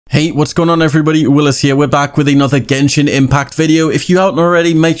Hey, what's going on everybody? Willis here. We're back with another Genshin Impact video. If you haven't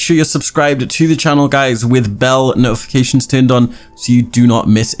already, make sure you're subscribed to the channel, guys, with bell notifications turned on so you do not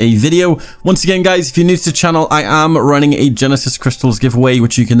miss a video. Once again, guys, if you're new to the channel, I am running a Genesis Crystals giveaway,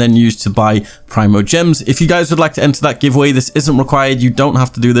 which you can then use to buy Primo Gems. If you guys would like to enter that giveaway, this isn't required. You don't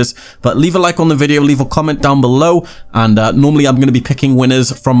have to do this, but leave a like on the video, leave a comment down below, and normally I'm going to be picking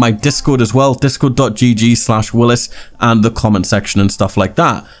winners from my Discord as well, discord.gg/Willis, and the comment section and stuff like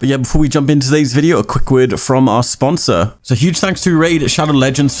that. But yeah, before we jump into today's video, a quick word from our sponsor. So huge thanks to Raid Shadow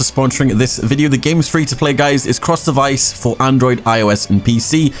Legends for sponsoring this video. The game is free to play, guys. It's cross-device for Android, iOS, and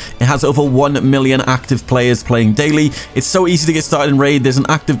PC. It has over 1 million active players playing daily. It's so easy to get started in Raid. There's an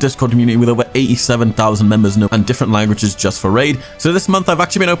active Discord community with over 87,000 members and different languages just for Raid. So this month, I've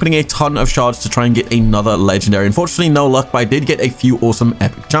actually been opening a ton of shards to try and get another legendary. Unfortunately, no luck, but I did get a few awesome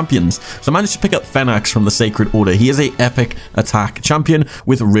epic champions. So I managed to pick up Phoenix from the Sacred Order. He is a epic attack champion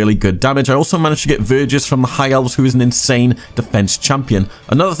with really good damage. I also managed to get Vergis from the High Elves, who is an insane defense champion.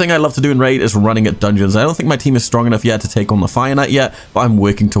 Another thing I love to do in Raid is running at dungeons. I don't think my team is strong enough yet to take on the Fire Knight yet, but I'm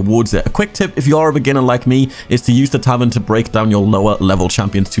working towards it. A quick tip, if you are a beginner like me, is to use the tavern to break down your lower level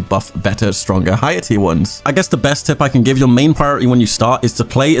champions to buff better, stronger, higher tier ones. I guess the best tip I can give, your main priority when you start is to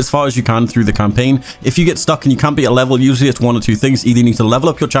play as far as you can through the campaign. If you get stuck and you can't beat a level, usually it's one or two things. Either you need to level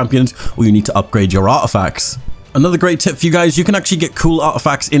up your champions or you need to upgrade your artifacts. Another great tip for you guys, you can actually get cool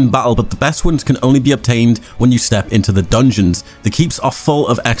artifacts in battle, but the best ones can only be obtained when you step into the dungeons. The keeps are full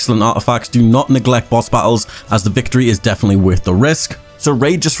of excellent artifacts. Do not neglect boss battles, as the victory is definitely worth the risk. So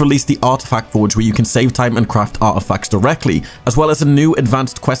Raid just released the Artifact Forge, where you can save time and craft artifacts directly, as well as a new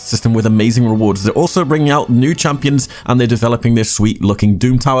advanced quest system with amazing rewards. They're also bringing out new champions, and they're developing this sweet looking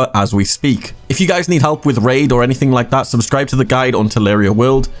Doom Tower as we speak. If you guys need help with Raid or anything like that, subscribe to the guide on Teleria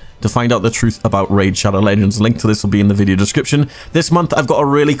World to find out the truth about Raid Shadow Legends. Link to this will be in the video description. This month, I've got a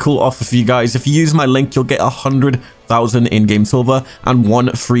really cool offer for you guys. If you use my link, you'll get 100,000 in-game silver and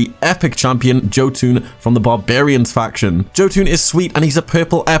 1 free epic champion, Jotun, from the Barbarians faction. Jotun is sweet and he's a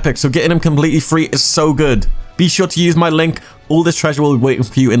purple epic, so getting him completely free is so good. Be sure to use my link. All this treasure will be waiting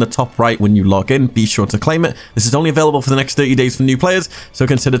for you in the top right when you log in. Be sure to claim it. This is only available for the next 30 days for new players, so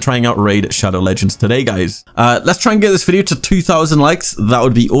consider trying out Raid Shadow Legends today, guys. Let's try and get this video to 2,000 likes. That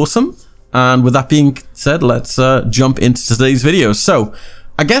would be awesome. And with that being said, let's jump into today's video. So,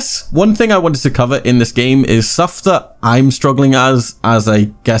 I guess one thing I wanted to cover in this game is stuff that I'm struggling as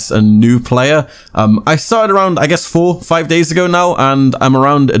I guess a new player. I started around, I guess, 4 or 5 days ago now, and I'm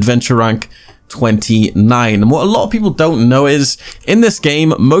around adventure rank 29. And what a lot of people don't know is in this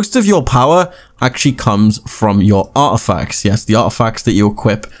game, most of your power actually comes from your artifacts. Yes, the artifacts that you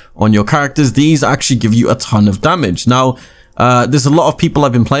equip on your characters, these actually give you a ton of damage. Now, there's a lot of people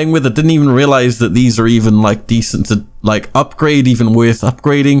I've been playing with that didn't even realize that these are even like decent to like upgrade, even worth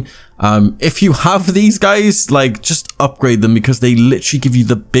upgrading. If you have these guys, like just upgrade them because they literally give you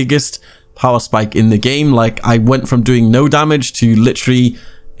the biggest power spike in the game. Like I went from doing no damage to literally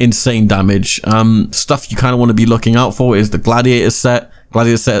insane damage. Stuff you kind of want to be looking out for is the Gladiator set.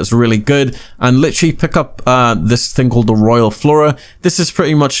 Gladiator set is really good, and literally pick up this thing called the Royal Flora. This is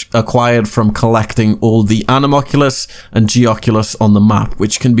pretty much acquired from collecting all the Anemoculus and Geoculus on the map,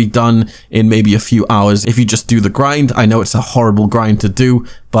 which can be done in maybe a few hours if you just do the grind. I know it's a horrible grind to do,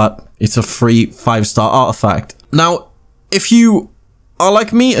 but it's a free 5-star artifact. Now, if you are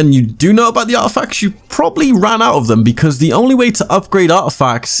like me and you do know about the artifacts, you probably ran out of them, because the only way to upgrade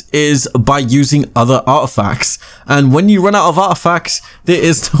artifacts is by using other artifacts, and when you run out of artifacts, there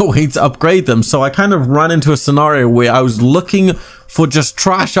is no way to upgrade them. So I kind of ran into a scenario where I was looking for just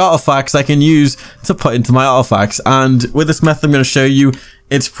trash artifacts I can use to put into my artifacts, and with this method I'm going to show you,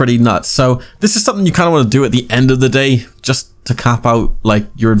 it's pretty nuts. So this is something you kind of want to do at the end of the day, just to cap out like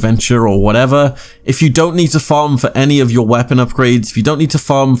your adventure or whatever. If you don't need to farm for any of your weapon upgrades, if you don't need to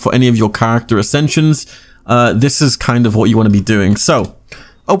farm for any of your character ascensions, this is kind of what you want to be doing. So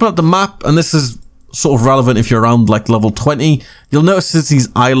open up the map, and this is sort of relevant if you're around like level 20. You'll notice there's these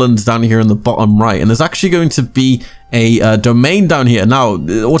islands down here in the bottom right, and there's actually going to be a domain down here. Now,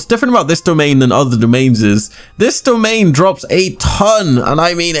 what's different about this domain than other domains is this domain drops a ton, and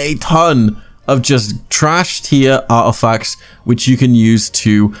I mean a ton, of just trash tier artifacts, which you can use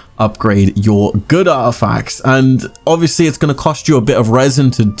to upgrade your good artifacts. And obviously it's going to cost you a bit of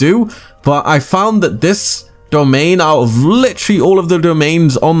resin to do, but I found that this domain, out of literally all of the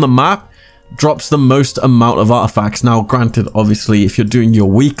domains on the map, drops the most amount of artifacts. Now, granted, obviously, if you're doing your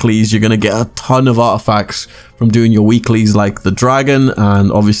weeklies, you're going to get a ton of artifacts from doing your weeklies, like the dragon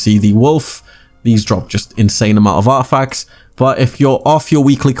and obviously the wolf. These drop just insane amount of artifacts. But if you're off your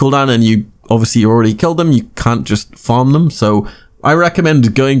weekly cooldown and you obviously already killed them, you can't just farm them. So I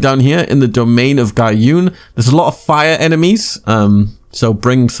recommend going down here in the domain of Gaiun. There's a lot of fire enemies, so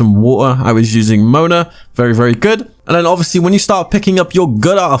bring some water. I was using Mona, very, very good. And then obviously when you start picking up your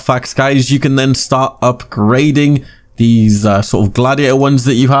good artifacts, guys, you can then start upgrading these sort of gladiator ones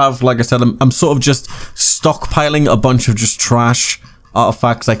that you have. Like I said, I'm sort of just stockpiling a bunch of just trash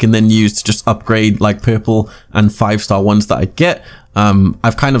artifacts I can then use to just upgrade like purple and 5-star ones that I get.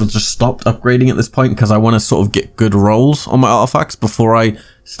 I've kind of just stopped upgrading at this point because I want to sort of get good rolls on my artifacts before I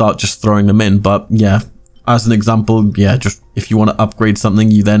start just throwing them in. But yeah, as an example, yeah, just if you want to upgrade something,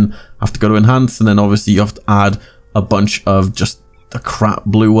 you then have to go to enhance, and then obviously you have to add a bunch of just the crap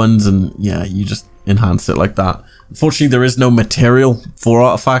blue ones, and yeah, you just enhance it like that. Unfortunately, there is no material for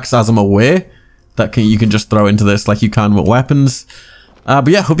artifacts, as I'm aware, that you can just throw into this like you can with weapons. But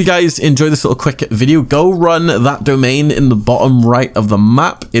yeah, hope you guys enjoy this little quick video. Go run that domain in the bottom right of the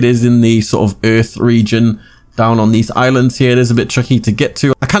map. It is in the sort of Earth region down on these islands here. It is a bit tricky to get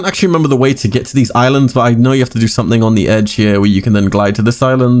to. I can't actually remember the way to get to these islands, but I know you have to do something on the edge here where you can then glide to this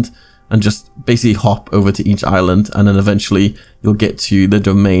island and just basically hop over to each island, and then eventually you'll get to the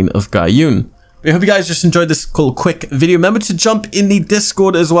domain of Gaiun. I hope you guys just enjoyed this cool quick video. Remember to jump in the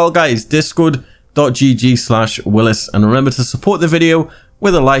Discord as well, guys. Discord.gg/Willis, and remember to support the video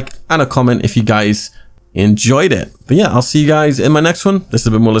with a like and a comment if you guys enjoyed it. But yeah, I'll see you guys in my next one. This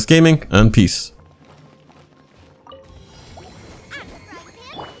has been Willis Gaming, and peace.